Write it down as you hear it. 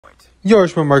Yo,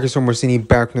 it's my Marcus Omorsini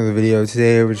back with another video.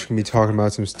 Today we're just going to be talking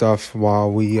about some stuff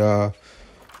while we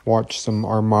watch some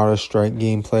Armada Strike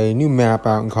gameplay. New map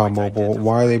out in CoD Mobile.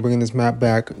 Why are they bringing this map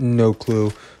back? No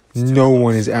clue. No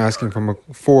one is asking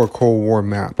for a Cold War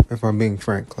map, if I'm being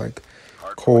frank. Like,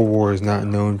 Cold War is not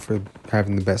known for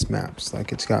having the best maps.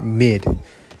 Like, it's got mid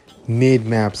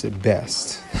maps at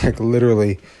best. Like,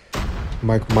 literally,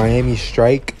 like Miami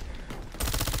Strike,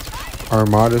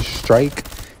 Armada Strike,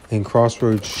 and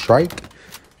Crossroads Strike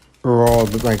are all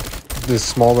like the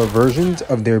smaller versions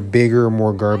of their bigger,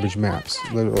 more garbage maps.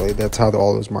 Literally, that's how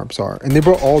all those maps are. And they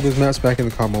brought all those maps back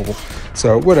into CoD Mobile.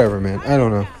 So, whatever, man. I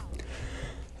don't know.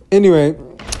 Anyway,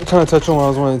 kind of touch on what I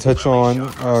was wanting to touch on.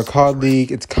 CoD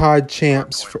League. It's CoD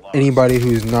Champs. For anybody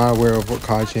who's not aware of what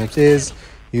CoD Champs is,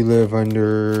 you don't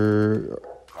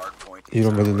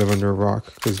really live under a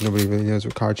rock, because nobody really knows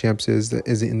what CoD Champs is that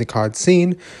isn't in the CoD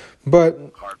scene.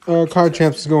 But CoD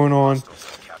Champs is going on.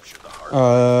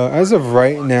 As of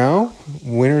right now,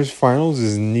 winners finals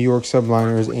is New York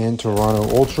Subliners and Toronto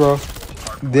Ultra.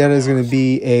 That is going to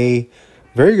be a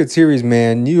very good series,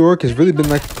 man. New York has really been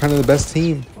like kind of the best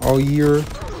team all year,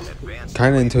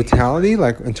 kind of in totality,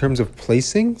 like in terms of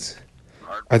placings.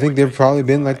 I think they've probably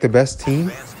been like the best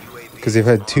team because they've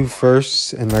had 2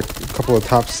 firsts and like a couple of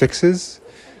top 6s,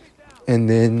 and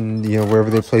then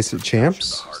wherever they place at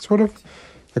champs, sort of.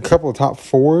 A couple of top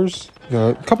 4s,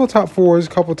 a couple of top 4s, a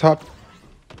couple of top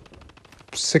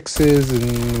 6s,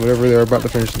 and whatever they're about to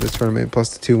finish in this tournament,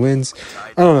 plus the 2 wins.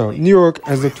 I don't know. New York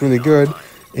has looked really good,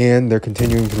 and they're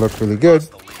continuing to look really good.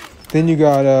 Then you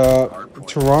got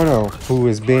Toronto, who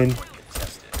has been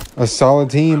a solid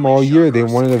team all year. They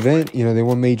won an event. They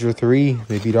won Major 3.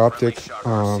 They beat Optic.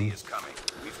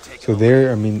 So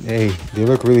hey, they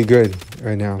look really good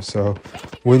right now. So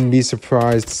wouldn't be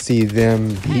surprised to see them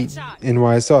beat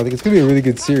NYSL. I think it's going to be a really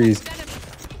good series.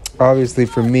 Obviously,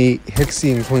 for me,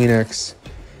 Hixie and Kleenex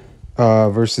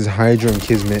versus Hydra and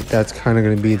Kismet. That's kind of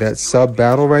going to be that sub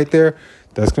battle right there.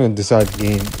 That's going to decide the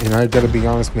game. And I got to be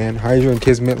honest, man. Hydra and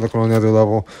Kismet look on another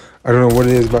level. I don't know what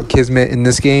it is about Kismet in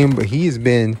this game, but he has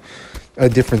been a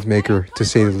difference maker, to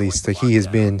say the least. Like, he has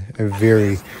been a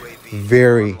very,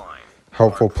 very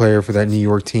helpful player for that New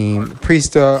York team.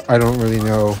 Priesta, I don't really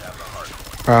know.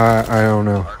 I don't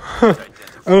know. I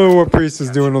don't know what Priest is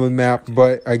doing on the map,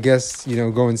 but I guess,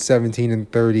 going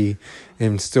 17-30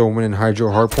 and still winning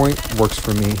Hydro Hardpoint works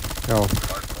for me. Hell,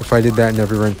 if I did that in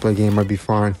every ranked play game, I'd be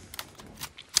fine.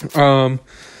 That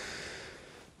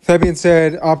being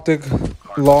said, Optic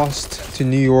lost to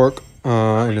New York in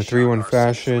a 3-1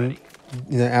 fashion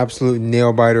in an absolute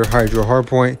nail-biter Hydro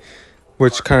Hardpoint,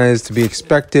 which kind of is to be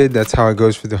expected. That's how it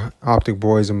goes for the Optic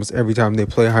boys. Almost every time they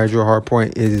play Hydro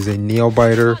Hardpoint, it is a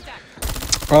nail-biter.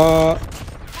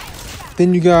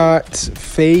 Then you got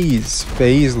FaZe.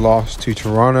 FaZe lost to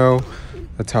Toronto.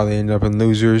 That's how they ended up in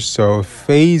losers. So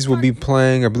FaZe will be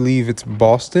playing, I believe it's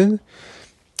Boston.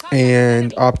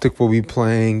 And Optic will be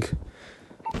playing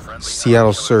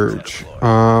Seattle Surge.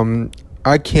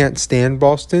 I can't stand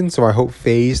Boston, so I hope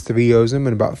FaZe 3-0s them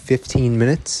in about 15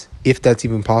 minutes, if that's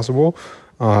even possible.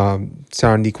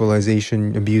 Sound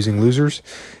equalization, abusing losers.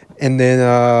 And then,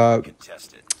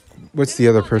 what's the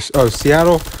other person? Oh,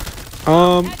 Seattle.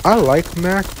 I like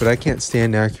Mac, but I can't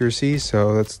stand accuracy,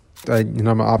 so I'm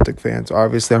an Optic fan, so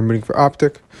obviously I'm rooting for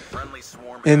Optic.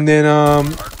 And then,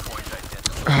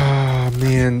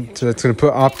 man, so that's going to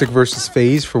put Optic versus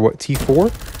FaZe for what,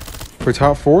 T4? For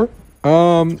top 4?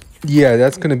 Yeah,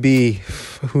 that's going to be,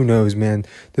 who knows, man.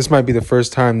 This might be the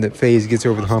first time that FaZe gets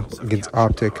over the hump against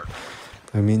Optic.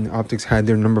 I mean, Optic's had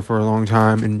their number for a long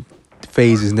time, and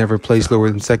FaZe has never placed lower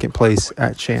than 2nd place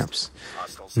at Champs.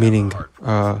 Meaning,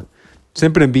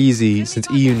 Simpin and BZ,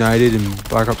 since E United and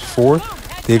Black Ops 4,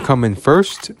 they've come in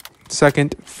 1st,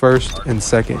 2nd, 1st, and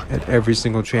 2nd at every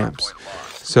single Champs.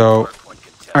 So,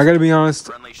 I got to be honest,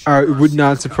 it would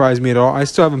not surprise me at all. I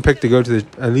still haven't picked to go to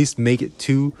at least make it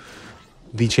to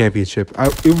the championship.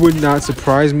 It would not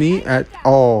surprise me at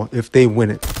all if they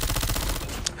win it.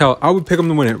 Hell, I would pick them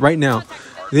to win it right now.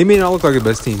 They may not look like the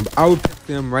best team, but I would pick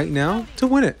them right now to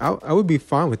win it. I would be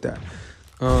fine with that.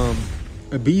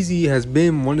 BZ has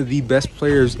been one of the best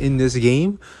players in this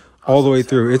game all the way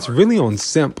through. It's really on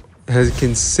Simp.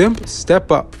 Can Simp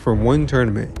step up for one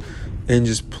tournament and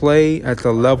just play at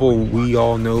the level we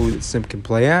all know that Simp can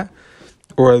play at,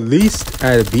 or at least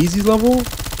at a BZ level?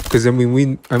 Because I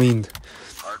mean,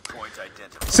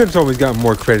 Simp's always got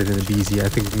more credit than a BZ. I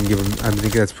think we can give him. I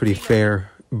think that's pretty fair.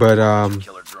 But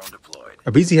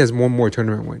a BZ has one more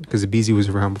tournament win because a BZ was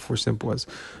around before Simp was.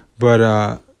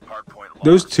 But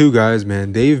those two guys,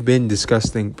 man, they've been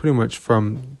disgusting pretty much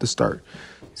from the start.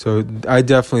 So I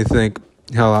definitely think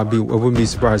Hell, I wouldn't be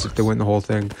surprised if they win the whole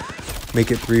thing,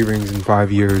 make it 3 rings in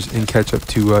 5 years, and catch up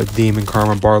to Demon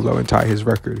Karma Barlow and tie his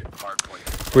record.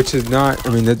 Which is not, I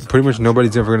mean, that pretty much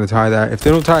nobody's ever going to tie that. If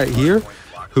they don't tie it here,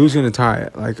 who's going to tie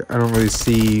it? Like, I don't really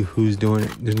see who's doing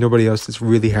it. There's nobody else that's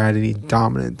really had any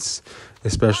dominance,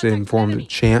 especially in form of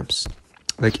champs.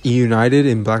 Like E United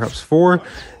in Black Ops 4,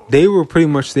 they were pretty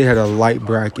much, they had a light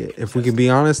bracket. If we can be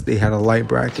honest, they had a light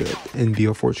bracket in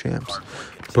BO4 champs.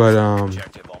 But,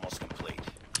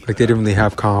 like, they didn't really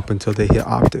have comp until they hit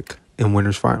Optic in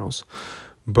Winners Finals.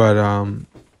 But, and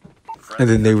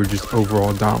then they were just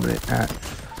overall dominant at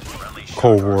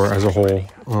Cold War as a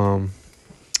whole.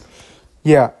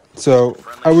 Yeah, so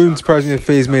I wouldn't surprise me if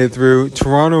FaZe made it through.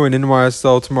 Toronto and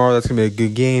NYSL tomorrow, that's going to be a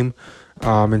good game.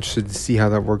 I'm interested to see how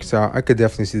that works out. I could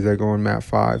definitely see that going map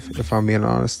 5, if I'm being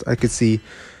honest. I could see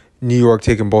New York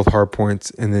taking both hard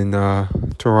points, and then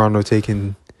Toronto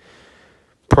taking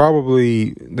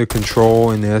probably the control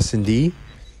in the S&D,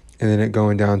 and then it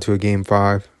going down to a game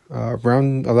 5.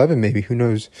 Round 11 maybe, who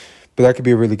knows. But that could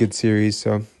be a really good series.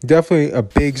 So definitely a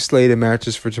big slate of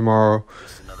matches for tomorrow,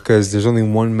 because there's only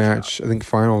one match. I think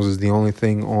finals is the only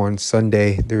thing on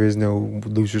Sunday. There is no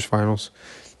losers finals,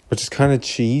 which is kind of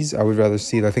cheese. I would rather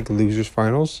see it, I think, losers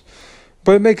finals.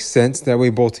 But it makes sense. That way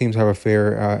both teams have a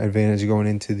fair advantage going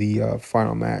into the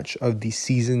final match of the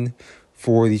season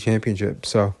for the championship.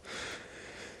 So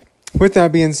with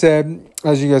that being said,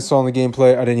 as you guys saw in the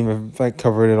gameplay, I didn't even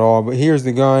cover it at all. But here's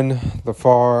the gun, the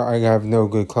FAR. I have no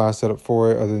good class setup for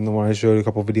it other than the one I showed a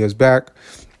couple videos back.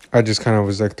 I just kind of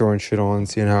was like throwing shit on and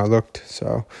seeing how it looked.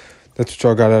 So that's what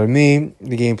y'all got out of me.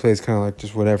 The gameplay is kind of like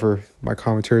just whatever. My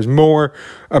commentary is more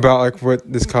about like what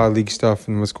this COD League stuff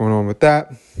and what's going on with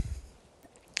that.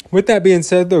 With that being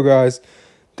said, though, guys,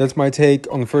 that's my take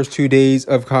on the first 2 days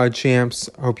of COD Champs.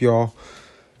 I hope y'all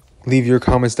leave your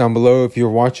comments down below if you're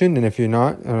watching, and if you're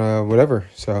not, whatever.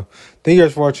 So thank you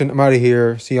guys for watching. I'm out of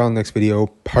here. See y'all in the next video.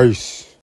 Peace.